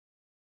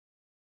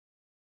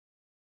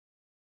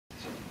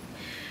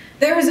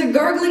There is a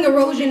gurgling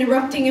erosion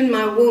erupting in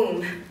my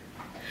womb.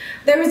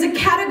 There is a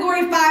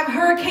Category 5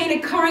 hurricane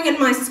occurring in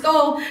my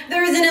skull.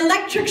 There is an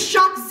electric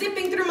shock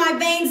zipping through my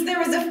veins.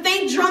 There is a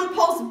faint drum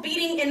pulse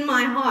beating in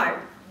my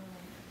heart.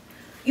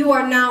 You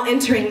are now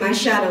entering my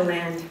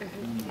Shadowland.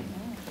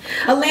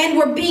 A land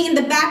where being in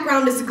the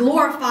background is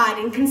glorified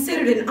and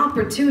considered an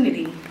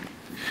opportunity.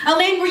 A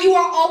land where you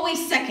are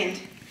always second,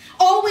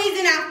 always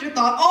an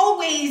afterthought,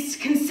 always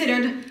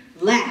considered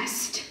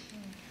last.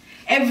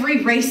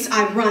 Every race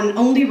I run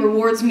only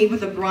rewards me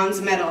with a bronze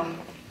medal.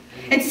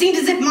 It seems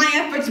as if my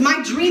efforts,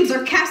 my dreams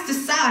are cast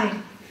aside.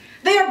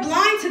 They are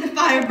blind to the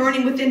fire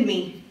burning within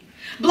me,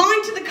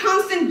 blind to the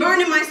constant burn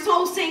in my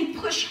soul saying,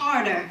 push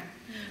harder,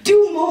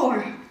 do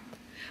more.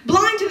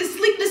 Blind to the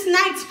sleepless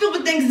nights filled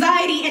with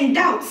anxiety and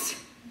doubts.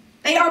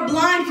 They are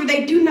blind for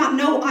they do not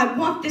know I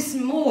want this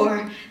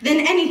more than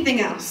anything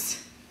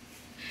else.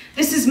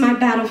 This is my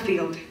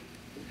battlefield,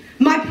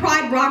 my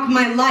pride rock,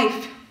 my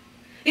life.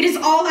 It is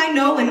all I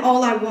know and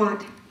all I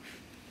want.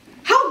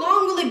 How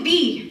long will it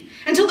be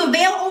until the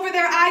veil over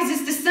their eyes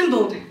is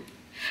dissembled?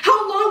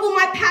 How long will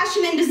my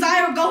passion and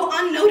desire go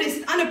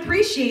unnoticed,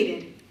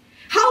 unappreciated?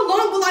 How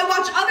long will I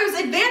watch others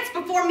advance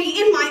before me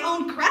in my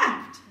own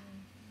craft?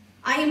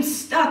 I am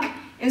stuck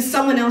in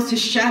someone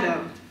else's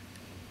shadow,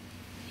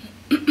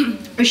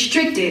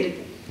 restricted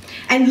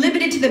and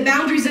limited to the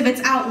boundaries of its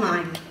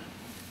outline,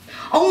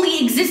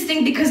 only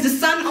existing because the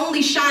sun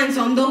only shines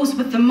on those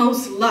with the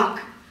most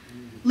luck,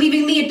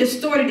 leaving me a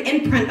distorted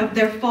imprint of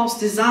their false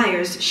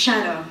desires'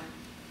 shadow.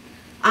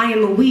 I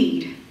am a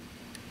weed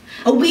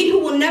who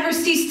will never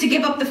cease to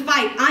give up the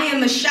fight. I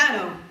am a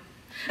shadow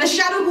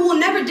who will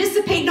never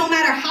dissipate no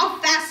matter how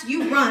fast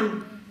you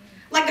run.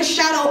 Like a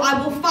shadow,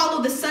 I will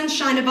follow the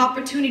sunshine of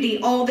opportunity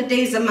all the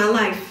days of my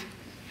life.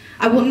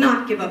 I will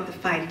not give up the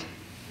fight.